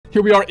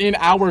Here we are in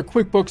our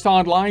QuickBooks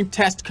Online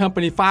test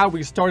company file.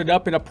 We started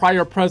up in a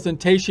prior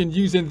presentation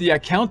using the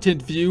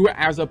accountant view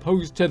as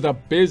opposed to the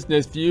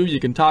business view. You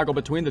can toggle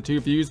between the two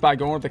views by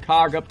going to the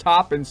cog up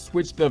top and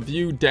switch the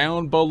view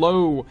down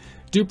below.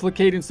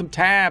 Duplicating some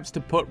tabs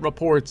to put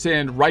reports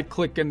in.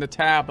 Right-click in the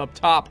tab up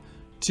top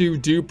to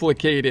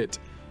duplicate it.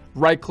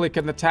 Right-click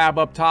in the tab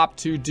up top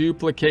to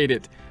duplicate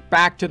it.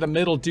 Back to the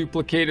middle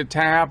duplicated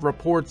tab,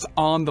 reports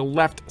on the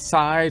left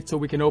side so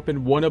we can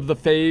open one of the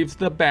faves,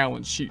 the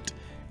balance sheet.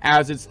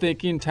 As it's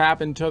thinking,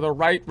 tap into the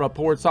right,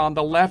 reports on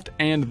the left,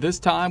 and this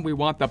time we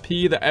want the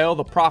P, the L,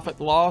 the profit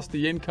loss,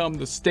 the income,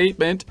 the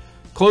statement.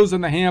 Closing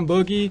the ham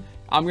boogie,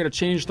 I'm going to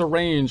change the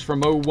range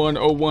from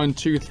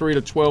 010123 to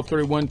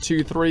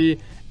 123123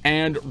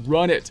 and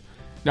run it.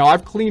 Now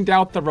I've cleaned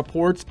out the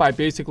reports by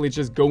basically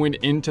just going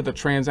into the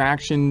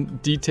transaction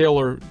detail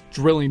or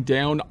drilling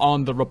down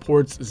on the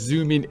reports,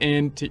 zooming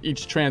in to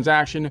each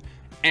transaction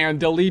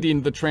and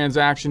deleting the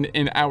transaction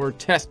in our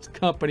test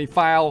company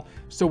file,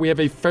 so we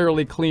have a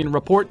fairly clean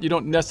report. You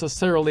don't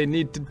necessarily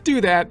need to do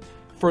that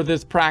for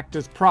this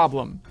practice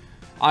problem.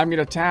 I'm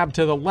going to tab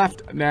to the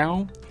left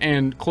now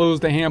and close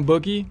the ham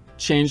boogie,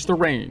 change the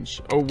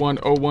range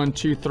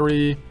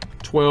 010123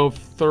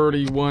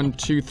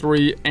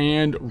 123123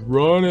 and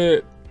run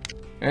it.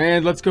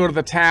 And let's go to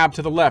the tab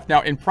to the left.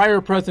 Now in prior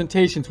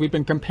presentations we've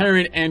been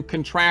comparing and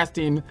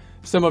contrasting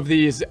some of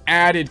these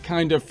added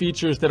kind of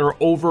features that are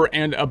over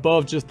and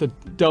above just the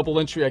double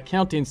entry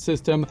accounting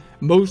system,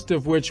 most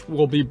of which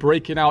will be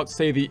breaking out,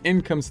 say, the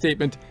income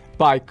statement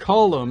by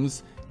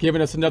columns,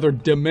 giving us another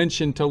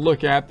dimension to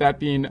look at, that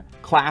being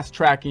class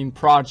tracking,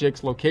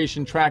 projects,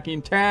 location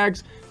tracking,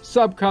 tags,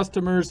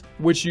 sub-customers,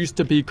 which used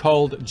to be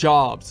called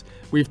jobs.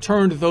 We've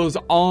turned those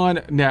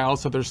on now,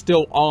 so they're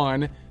still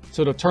on.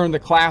 So to turn the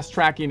class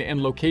tracking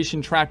and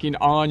location tracking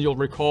on, you'll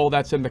recall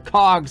that's in the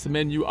cogs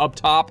menu up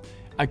top,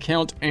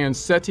 account and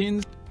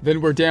settings. Then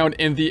we're down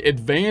in the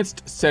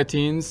advanced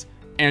settings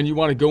and you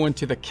want to go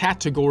into the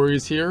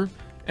categories here,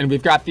 and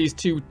we've got these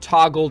two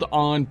toggled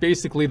on,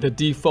 basically the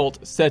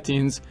default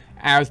settings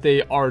as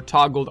they are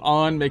toggled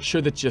on. Make sure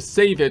that you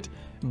save it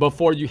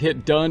before you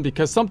hit done,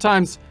 because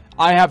sometimes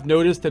I have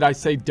noticed that I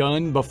say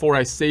done before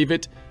I save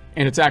it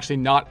and it's actually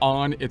not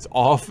on, it's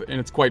off, and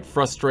it's quite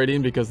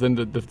frustrating because then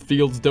the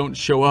fields don't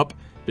show up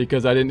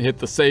because I didn't hit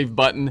the save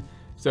button.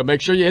 So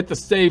make sure you hit the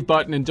save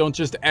button and don't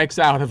just X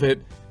out of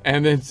it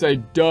and then say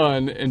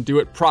done and do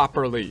it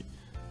properly.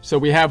 So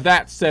we have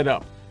that set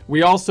up.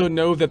 We also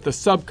know that the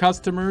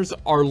sub-customers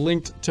are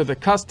linked to the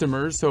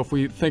customers. So if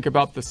we think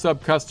about the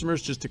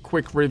sub-customers, just a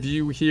quick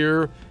review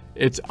here,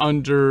 it's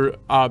under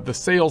the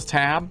sales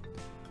tab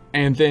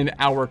and then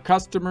our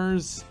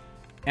customers.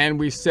 And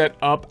we set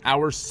up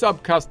our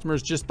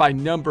sub-customers just by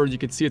number. You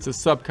can see it's a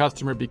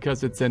sub-customer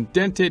because it's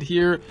indented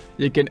here.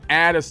 You can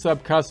add a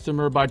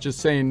sub-customer by just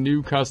saying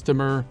new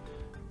customer,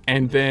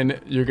 and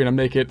then you're gonna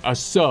make it a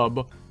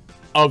sub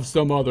of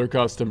some other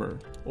customer,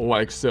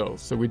 like so.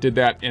 So we did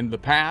that in the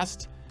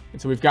past,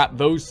 and so we've got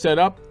those set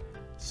up.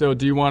 So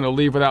do you want to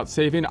leave without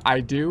saving? I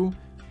do.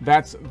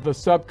 That's the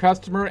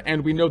sub-customer,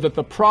 and we know that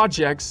the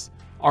projects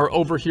are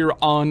over here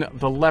on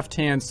the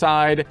left-hand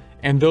side,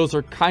 and those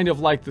are kind of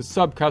like the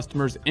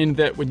sub-customers in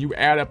that when you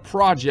add a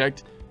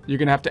project, you're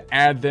gonna have to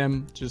add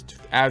them, just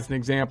as an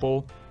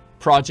example,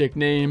 project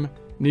name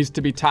needs to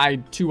be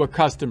tied to a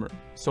customer.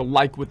 So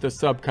like with the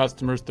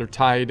sub-customers, they're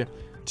tied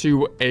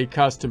to a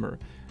customer.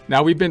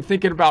 Now we've been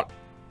thinking about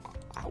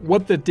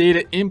what the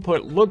data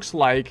input looks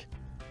like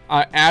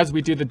as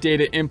we do the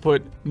data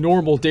input.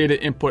 Normal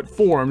data input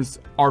forms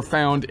are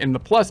found in the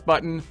plus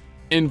button,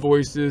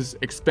 invoices,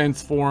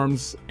 expense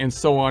forms, and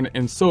so on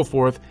and so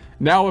forth.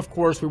 Now, of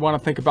course, we want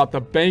to think about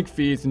the bank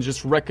feeds and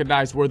just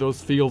recognize where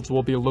those fields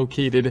will be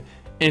located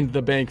in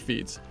the bank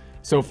feeds.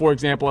 So for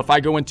example, if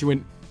I go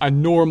into a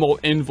normal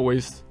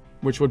invoice,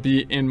 which would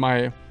be in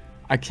my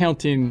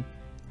accounting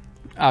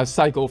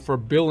cycle for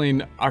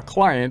billing a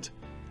client,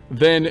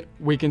 then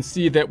we can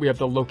see that we have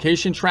the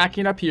location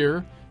tracking up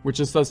here,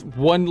 which is just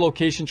one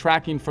location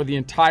tracking for the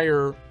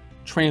entire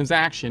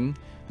transaction.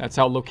 That's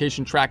how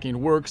location tracking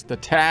works. The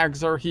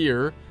tags are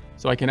here,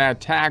 so I can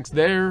add tags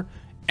there.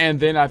 And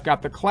then I've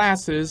got the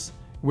classes,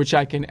 which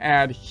I can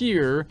add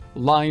here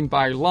line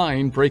by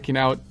line, breaking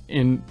out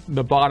in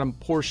the bottom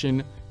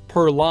portion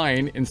per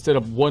line instead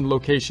of one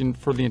location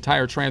for the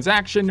entire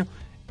transaction.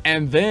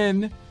 And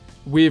then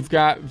we've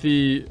got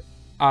the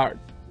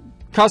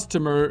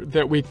customer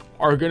that we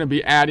are going to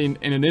be adding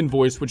in an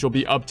invoice, which will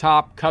be up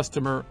top,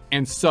 customer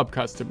and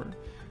sub-customer.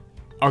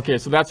 Okay,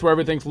 so that's where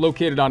everything's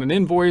located on an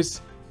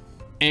invoice.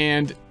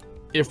 And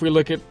if we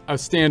look at a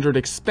standard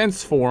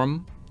expense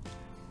form,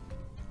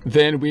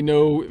 then we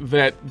know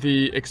that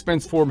the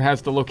expense form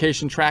has the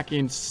location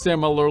tracking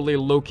similarly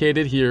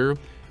located here.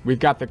 We've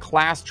got the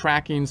class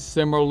tracking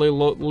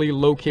similarly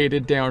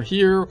located down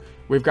here.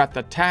 We've got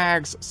the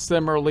tags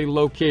similarly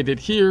located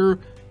here.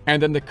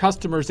 And then the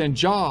customers and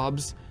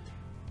jobs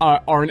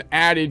are an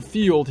added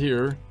field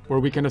here where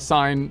we can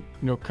assign,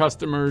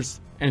 customers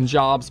and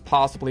jobs,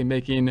 possibly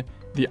making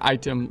the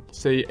item,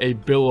 say, a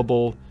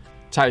billable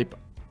type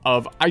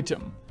of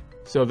item.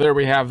 So there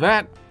we have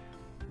that.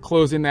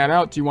 Closing that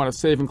out. Do you want to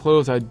save and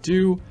close? I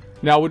do.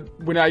 Now,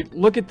 when I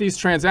look at these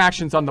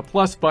transactions on the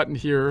plus button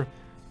here,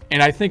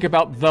 and I think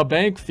about the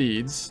bank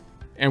feeds,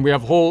 and we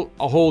have a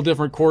whole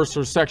different course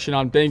or section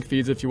on bank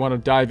feeds if you want to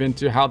dive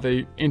into how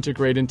they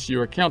integrate into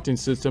your accounting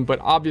system. But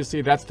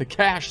obviously, that's the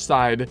cash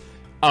side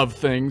of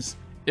things.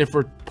 If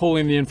we're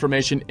pulling the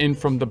information in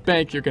from the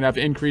bank, you're going to have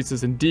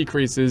increases and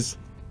decreases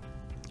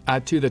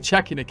to the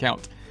checking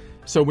account.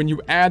 So when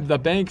you add the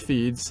bank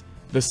feeds,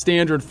 the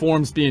standard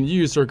forms being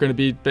used are going to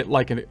be a bit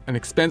like an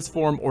expense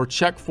form or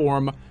check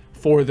form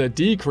for the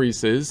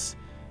decreases.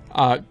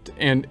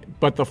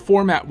 But the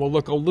format will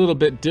look a little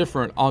bit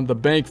different on the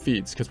bank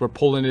feeds because we're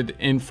pulling it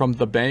in from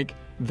the bank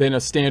than a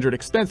standard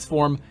expense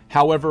form.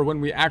 However,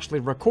 when we actually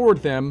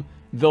record them,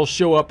 they'll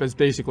show up as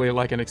basically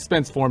like an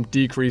expense form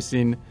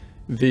decreasing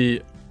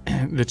the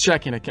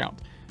checking account.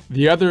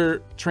 The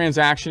other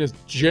transaction is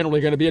generally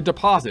going to be a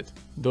deposit,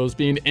 those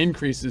being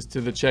increases to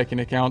the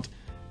checking account.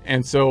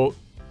 And so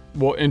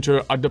we'll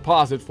enter a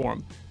deposit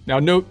form. Now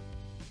note,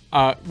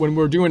 when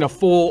we're doing a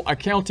full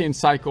accounting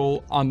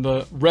cycle on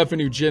the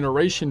revenue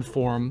generation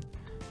form,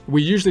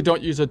 we usually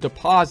don't use a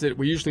deposit.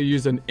 We usually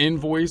use an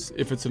invoice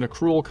if it's an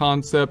accrual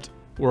concept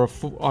or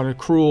an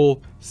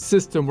accrual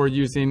system we're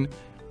using,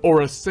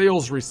 or a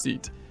sales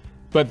receipt.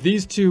 But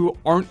these two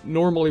aren't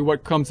normally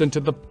what comes into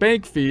the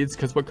bank feeds,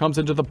 because what comes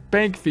into the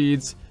bank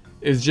feeds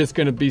is just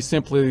going to be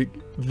simply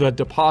the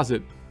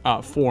deposit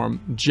form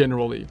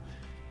generally.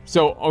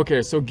 So,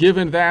 okay, so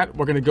given that,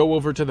 we're going to go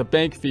over to the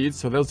bank feeds.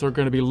 So those are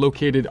going to be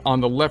located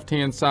on the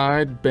left-hand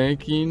side,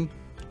 banking.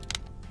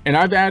 And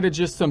I've added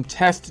just some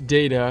test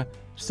data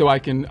so I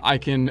can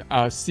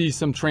see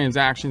some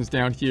transactions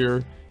down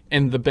here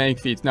in the bank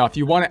feeds. Now, if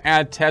you want to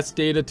add test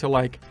data to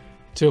like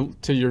to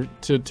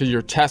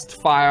your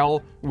test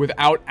file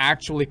without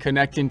actually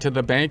connecting to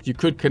the bank, you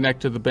could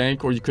connect to the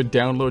bank, or you could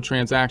download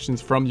transactions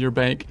from your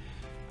bank,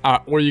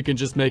 or you can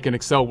just make an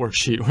Excel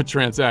worksheet with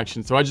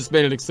transactions. So I just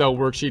made an Excel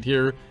worksheet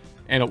here,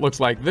 and it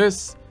looks like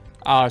this.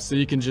 So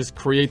you can just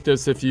create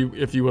this if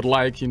you would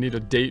like. You need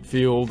a date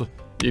field,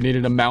 you need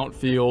an amount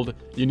field,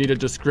 you need a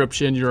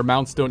description. Your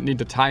amounts don't need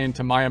to tie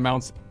into my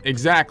amounts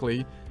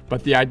exactly,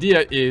 but the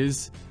idea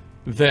is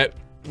that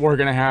we're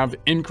going to have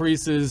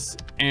increases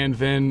and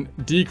then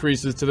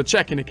decreases to the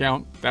checking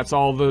account. That's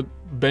all the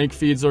bank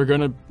feeds are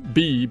going to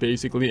be,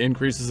 basically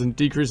increases and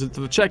decreases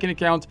to the checking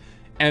account.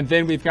 And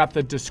then we've got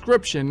the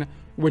description,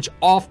 which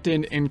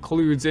often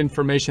includes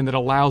information that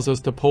allows us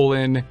to pull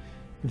in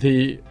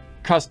the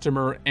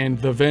customer and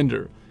the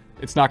vendor.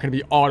 It's not going to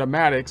be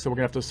automatic, so we're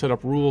going to have to set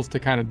up rules to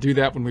kind of do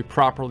that when we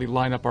properly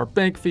line up our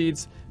bank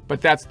feeds,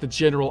 but that's the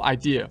general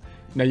idea.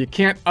 Now, you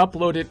can't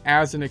upload it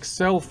as an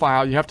Excel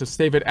file. You have to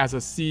save it as a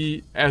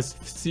CSV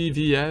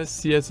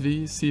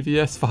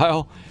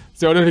file.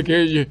 So to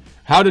get you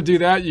how to do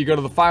that, you go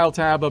to the File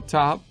tab up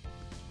top,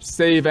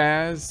 Save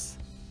As,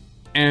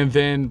 and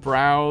then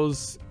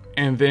Browse.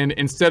 And then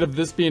instead of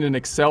this being an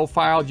Excel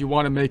file, you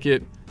want to make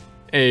it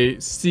a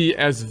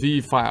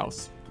CSV file,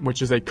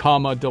 which is a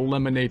comma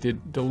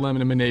delimited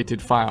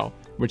file,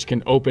 which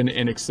can open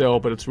in Excel,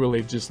 but it's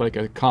really just like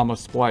a comma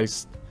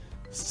spliced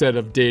set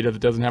of data that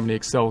doesn't have any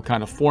Excel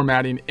kind of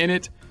formatting in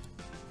it.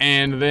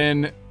 And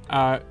then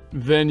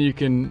you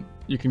can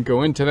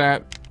go into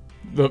that.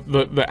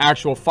 The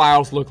actual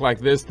files look like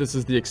this. This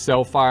is the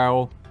Excel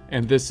file,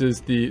 and this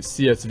is the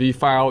CSV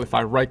file. If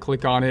I right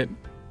click on it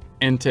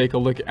and take a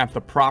look at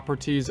the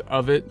properties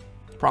of it,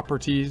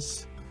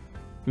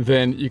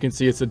 then you can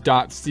see it's a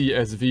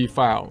 .csv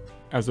file,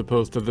 as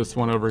opposed to this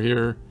one over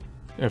here.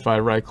 If I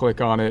right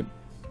click on it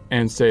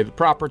and say the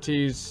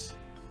properties,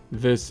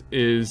 this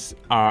is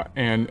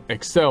an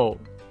Excel,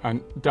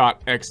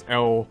 .xlsx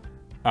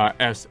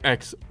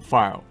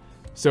file.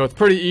 So it's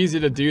pretty easy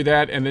to do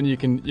that, and then you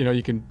can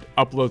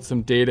upload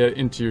some data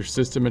into your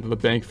system, into the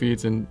bank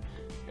feeds, and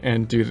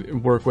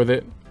work with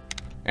it.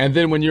 And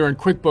then when you're in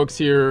QuickBooks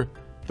here,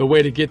 the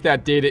way to get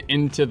that data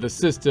into the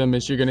system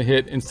is you're going to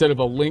hit, instead of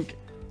a link,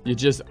 you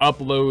just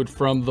upload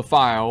from the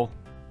file,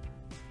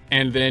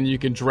 and then you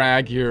can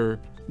drag your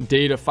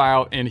data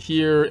file in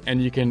here,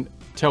 and you can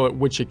tell it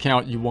which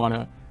account you want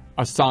to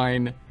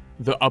assign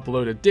the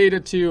uploaded data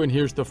to, and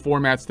here's the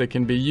formats that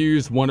can be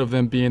used, one of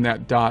them being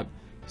that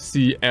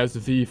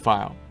 .csv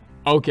file.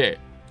 Okay,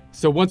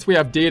 so once we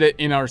have data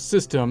in our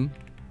system,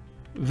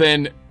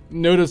 then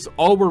notice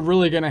all we're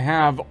really going to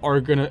have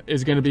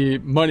is going to be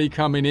money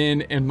coming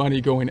in and money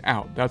going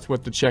out. That's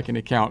what the checking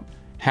account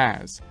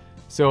has.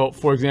 So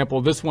for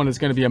example, this one is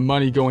going to be a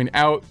money going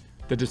out.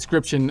 The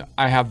description,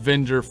 I have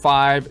vendor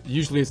 5.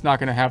 Usually it's not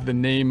going to have the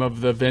name of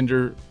the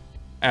vendor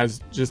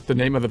as just the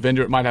name of the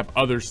vendor. It might have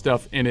other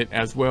stuff in it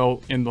as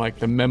well in like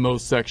the memo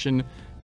section.